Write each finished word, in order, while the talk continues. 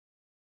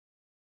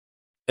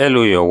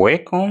Hello, you're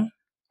welcome.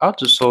 How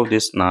to solve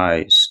this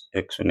nice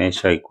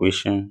exponential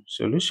equation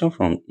solution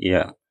from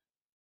here.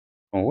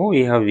 From what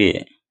we have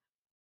here,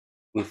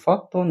 we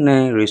factor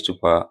 9 raised to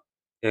power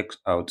x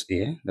out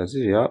here. That is,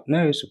 we have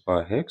 9 raised to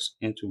power x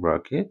into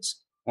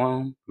brackets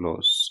 1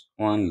 plus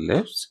 1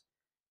 left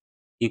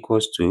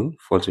equals to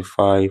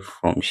 45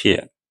 from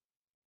here.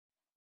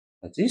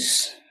 That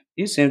is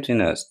the same thing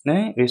as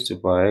 9 raised to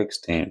power x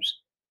times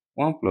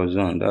 1 plus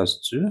 1,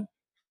 that's 2,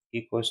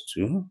 equals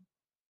to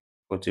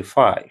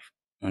 45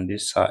 on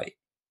this side.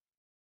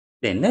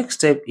 The next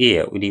step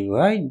here, we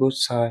divide both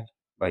sides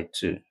by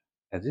 2.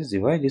 That is,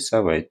 divide this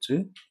side by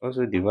 2,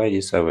 also divide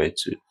this side by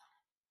 2.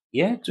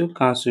 Here, 2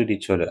 cancel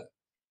each other.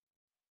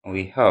 And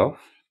we have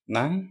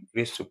 9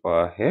 raised to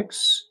power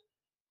x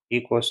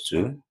equals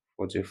to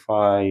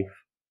 45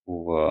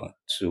 over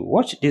 2.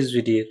 Watch this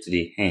video to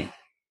the end.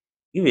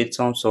 Give a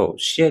thumbs up,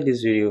 share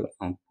this video,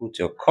 and put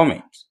your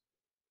comment.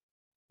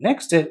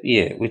 Next step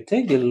here, we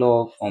take the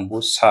log on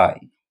both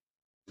sides.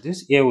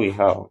 This here we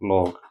have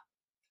log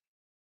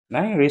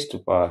 9 raised to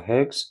power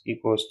x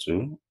equals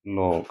to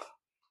log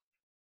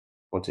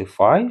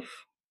 45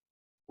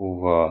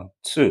 over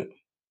 2.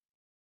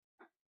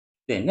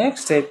 The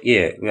next step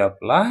here, we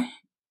apply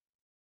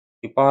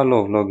the power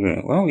law of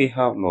logarithm. When we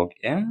have log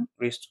m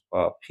raised to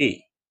power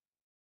p,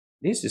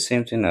 this is the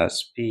same thing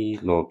as p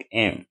log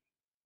m.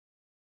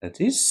 That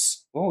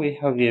is, what we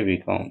have here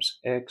becomes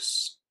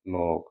x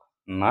log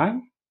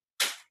 9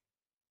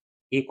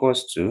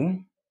 equals to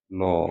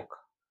log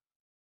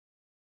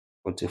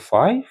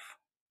 45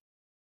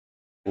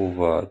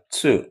 over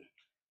 2.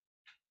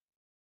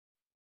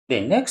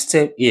 The next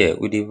step here,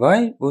 we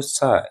divide both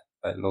sides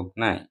by log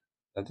 9.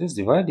 That is,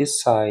 divide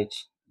this side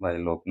by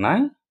log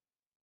 9.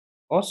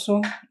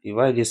 Also,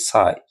 divide this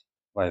side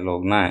by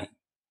log 9.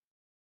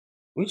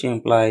 Which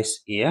implies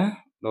here,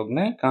 log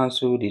 9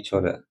 cancel each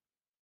other.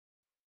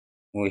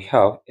 We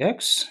have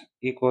x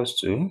equals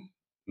to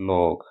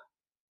log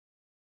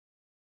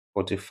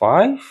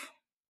 45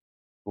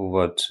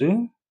 over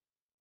 2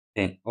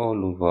 and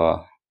all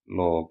over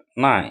log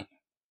 9.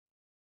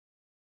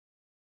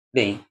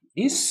 Then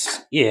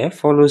this here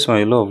follows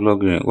my law of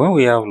logarithm. When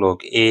we have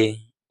log a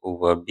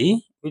over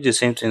b, which is the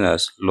same thing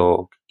as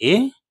log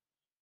a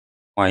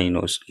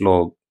minus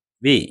log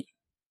b.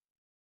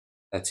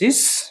 That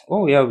is,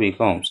 what we have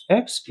becomes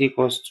x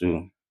equals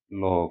to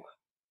log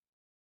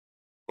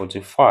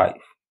 45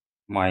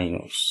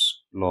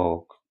 minus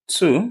log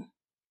 2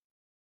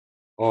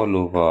 all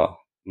over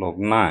log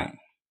 9.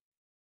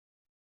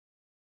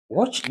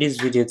 Watch this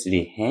video to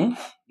the end,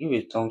 give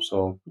a thumbs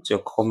up, put your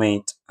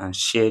comment and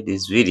share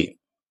this video.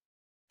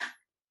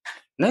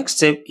 Next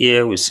step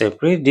here, we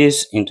separate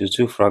this into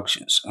two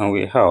fractions and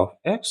we have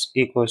x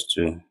equals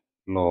to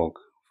log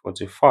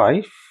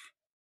 45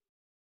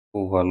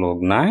 over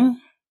log 9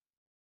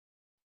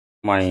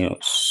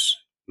 minus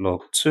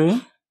log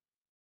 2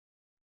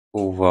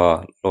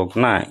 over log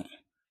 9.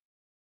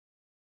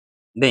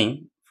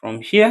 Then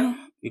from here,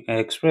 we can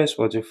express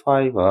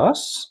 45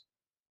 as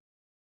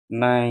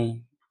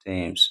 9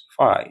 times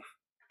 5.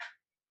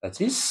 That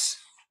is,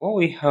 what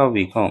we have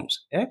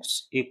becomes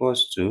x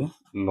equals to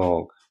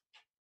log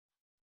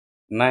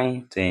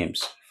 9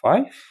 times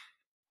 5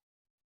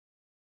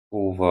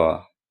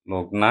 over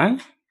log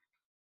 9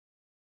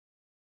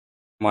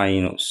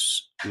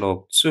 minus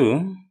log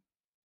 2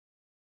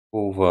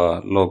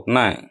 over log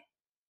 9.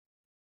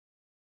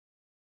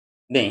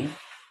 Then,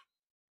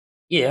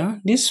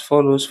 here, this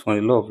follows from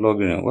the law of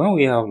logarithm. When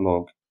we have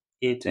log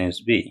a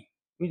times b,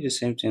 which is the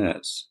same thing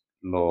as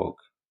log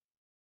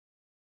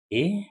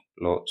a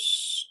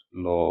plus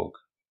log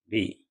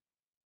b.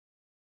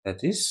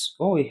 That is,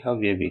 what we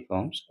have here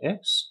becomes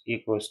x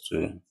equals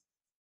to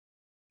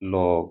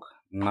log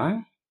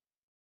 9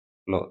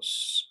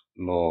 plus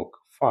log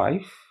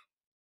 5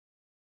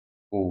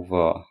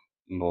 over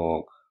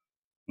log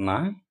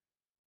 9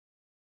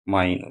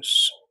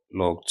 minus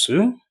log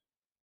 2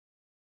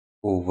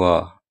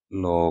 over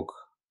log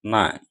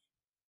 9.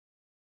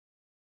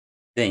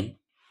 Then,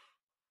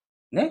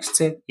 next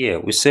step here,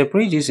 we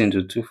separate this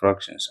into two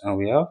fractions and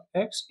we have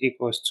x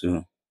equals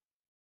to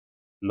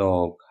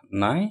log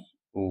 9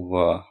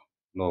 over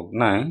log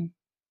 9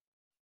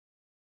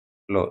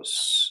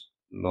 plus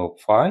log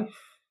 5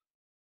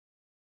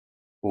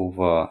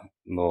 over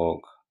log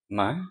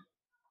 9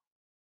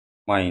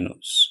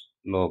 minus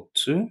log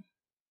 2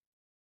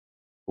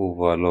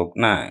 over log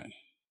 9.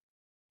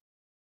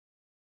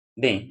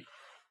 Then,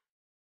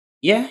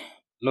 here,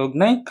 log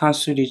 9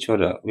 cancel each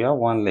other. We have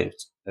 1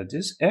 left. That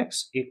is,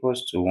 x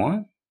equals to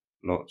 1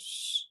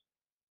 plus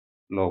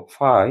log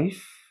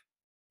 5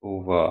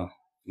 over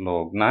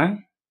log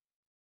 9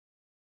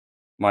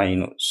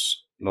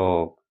 minus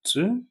log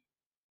 2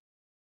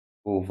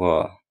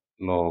 over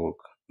log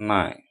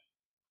 9.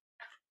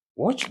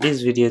 Watch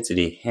this video to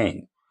the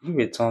end. Give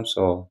a thumbs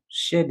up,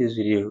 share this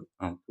video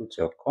and put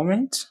your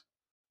comment.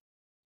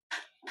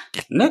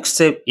 Next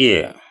step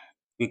here,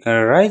 we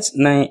can write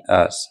 9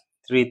 as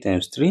 3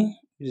 times 3,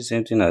 which is the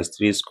same thing as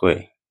 3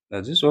 squared.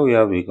 That is what we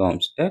have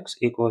becomes x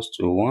equals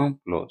to 1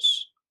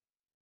 plus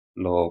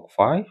log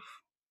 5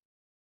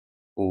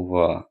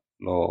 over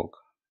log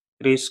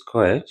 3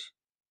 squared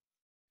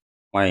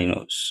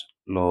minus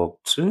log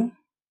 2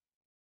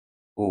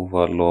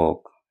 over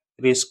log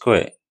 3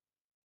 squared.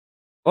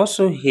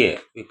 Also here,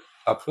 we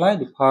apply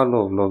the power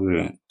law of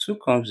logarithm. 2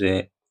 comes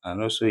here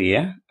and also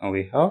here, and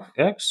we have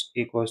x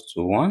equals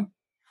to 1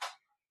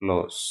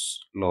 plus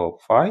log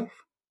 5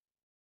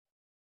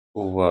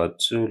 over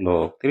 2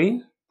 log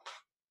 3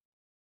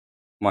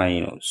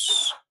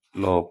 minus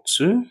log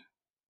 2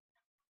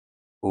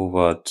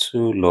 over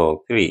 2 log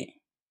 3,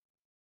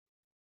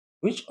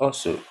 which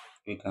also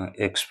we can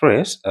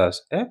express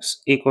as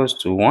x equals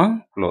to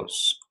 1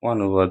 plus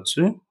 1 over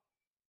 2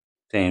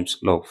 times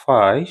log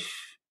 5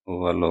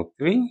 over log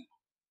 3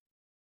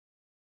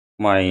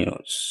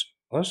 minus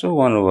also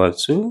 1 over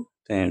 2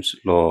 times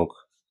log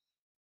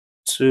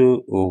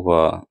 2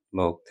 over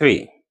log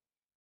 3.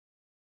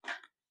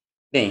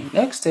 Then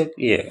next step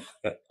here,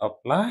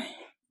 apply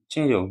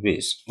change of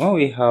base. When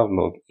we have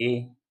log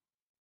a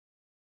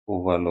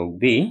over log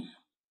b,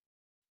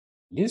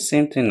 this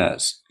same thing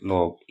as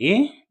log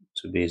a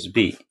to base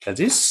b. That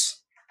is,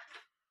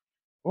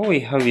 what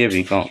we have here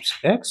becomes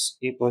x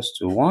equals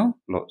to 1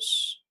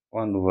 plus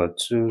 1 over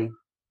 2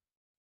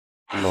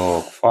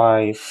 log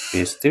 5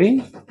 base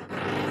 3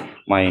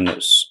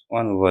 minus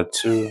 1 over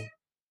 2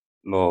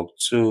 log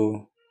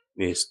 2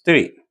 base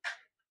 3.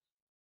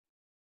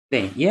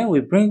 Then here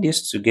we bring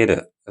this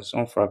together as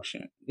one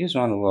fraction. This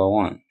 1 over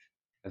 1.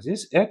 As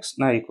this x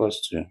now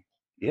equals to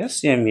the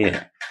LCM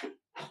here.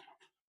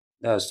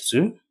 That's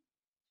 2.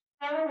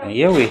 And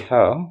here we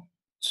have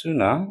 2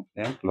 now,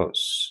 then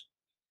plus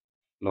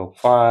log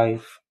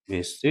 5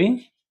 base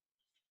 3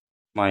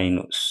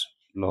 minus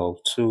log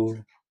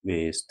 2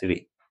 base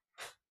 3.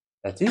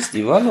 That is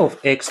the value of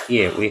x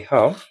here. We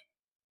have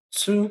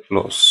 2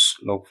 plus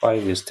log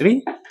 5 base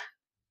 3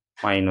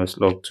 minus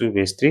log 2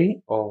 base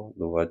 3 all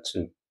over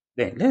 2.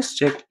 Then let's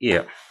check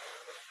here.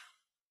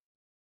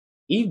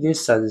 If they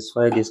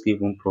satisfy this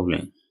given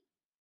problem,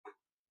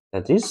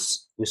 that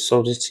is, we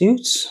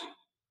substitute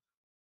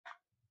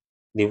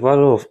the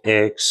value of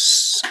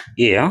x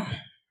here,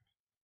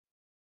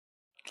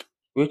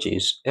 which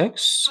is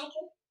x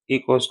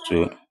equals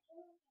to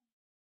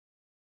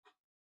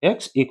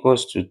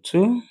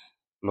 2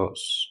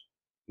 plus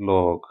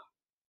log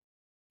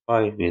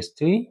 5 base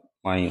 3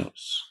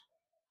 minus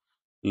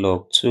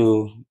log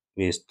 2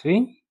 base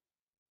 3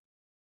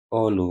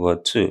 all over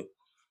 2.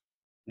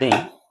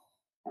 Then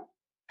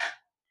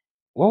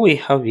what we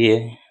have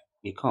here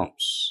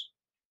becomes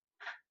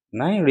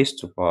 9 raised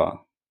to power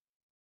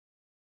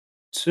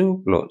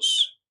 2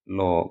 plus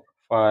log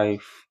 5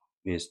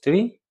 base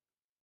 3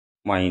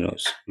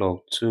 minus log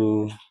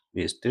 2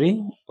 base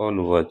 3 all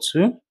over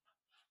 2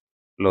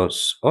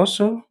 plus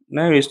also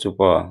 9 raised to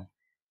power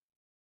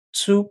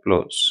 2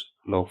 plus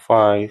log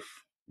 5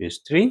 base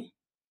 3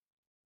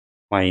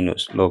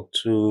 minus log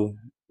 2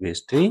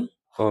 base 3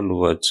 all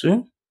over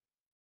 2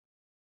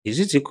 is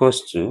it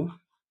equals to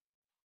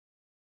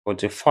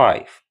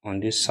 45 on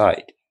this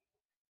side.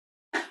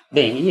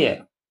 Then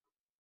here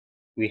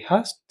we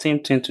have same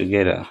thing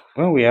together.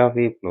 When we have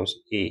a plus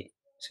a,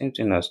 same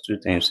thing as 2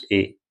 times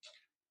a.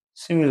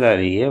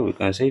 Similarly here we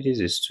can say this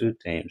is 2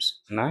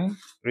 times 9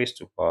 raised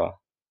to power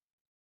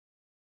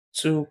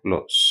 2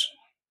 plus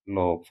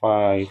log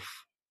 5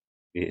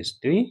 base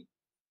 3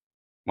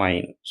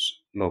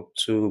 minus log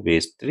 2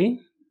 base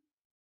 3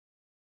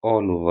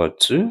 all over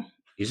 2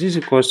 is this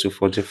equals to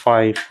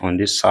 45 on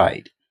this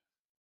side.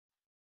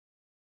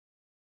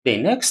 The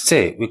next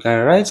step, we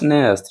can write 9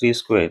 as 3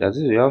 squared. That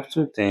is, we have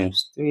 2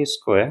 times 3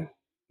 squared,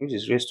 which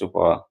is raised to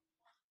power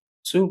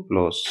 2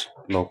 plus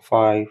log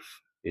 5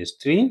 base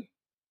 3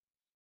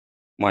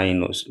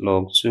 minus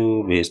log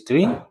 2 base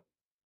 3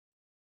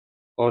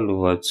 all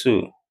over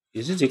 2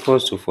 is it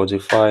equals to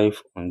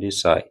 45 on this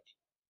side.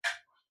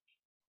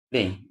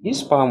 Then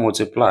this power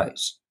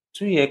multiplies.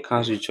 2 here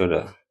cancel each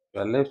other.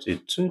 We are left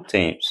with 2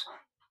 times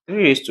 3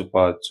 raised to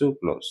power 2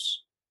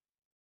 plus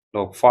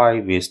log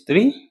 5 base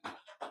 3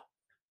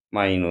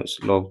 minus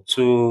log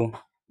 2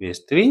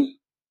 base 3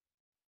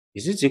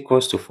 is it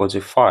equals to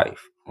 45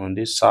 on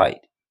this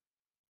side.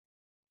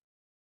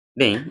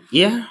 Then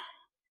here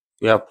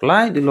we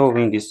apply the law of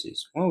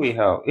indices. When we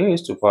have a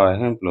raised to power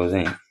n plus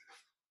n,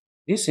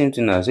 this same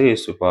thing as a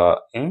raised to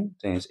power n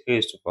times a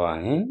raised to power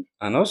n,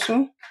 and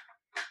also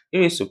a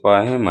raised to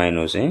power n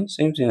minus n,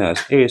 same thing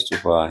as a raised to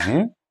power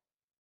n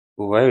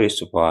over a raised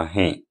to power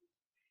n.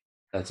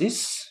 That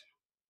is,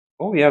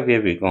 what we have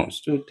here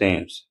becomes 2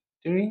 times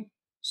 3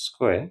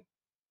 squared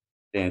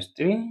times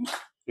 3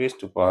 raised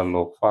to power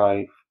log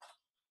 5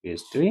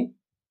 base 3,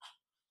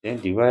 then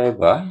divided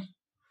by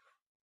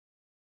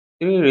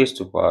 3 raised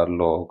to power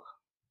log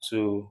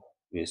 2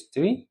 base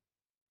 3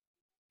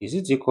 is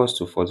it equals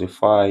to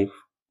 45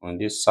 on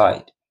this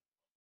side.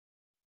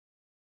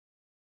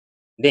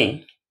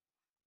 Then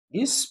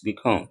this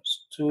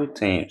becomes 2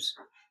 times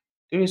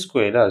 3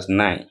 squared, that's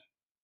 9,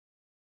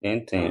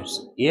 then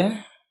times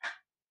here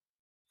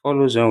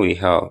follows when we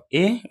have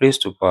a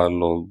raised to power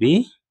log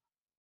b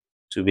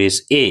to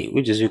base a,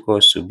 which is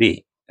equals to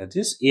b. That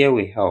is, here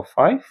we have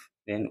 5,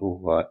 then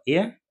over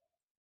here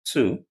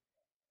 2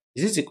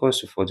 is this equals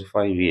to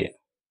 45 here.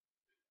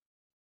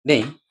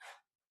 Then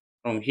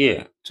from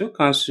here, 2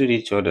 cancel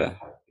each other.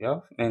 We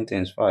have 9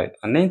 times 5.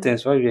 And 9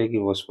 times 5 here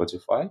give us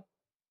 45,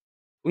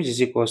 which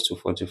is equals to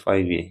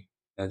 45 here.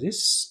 Now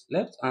this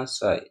left hand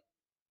side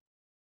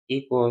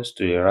equals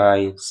to the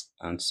right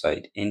hand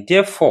side. And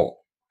therefore,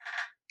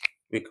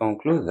 we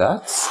conclude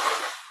that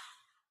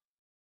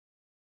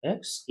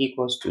x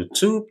equals to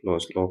 2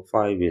 plus log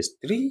 5 is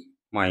 3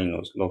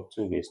 minus log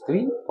 2 is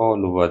 3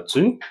 all over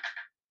 2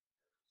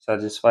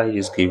 satisfy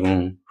this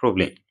given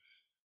problem.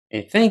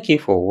 And thank you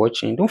for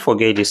watching. Don't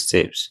forget these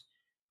steps.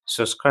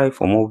 Subscribe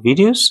for more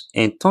videos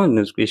and turn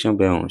the notification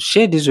bell on.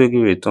 Share this video,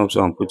 give it a thumbs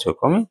up and put your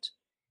comment.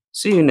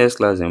 See you next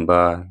class and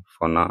bye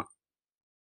for now.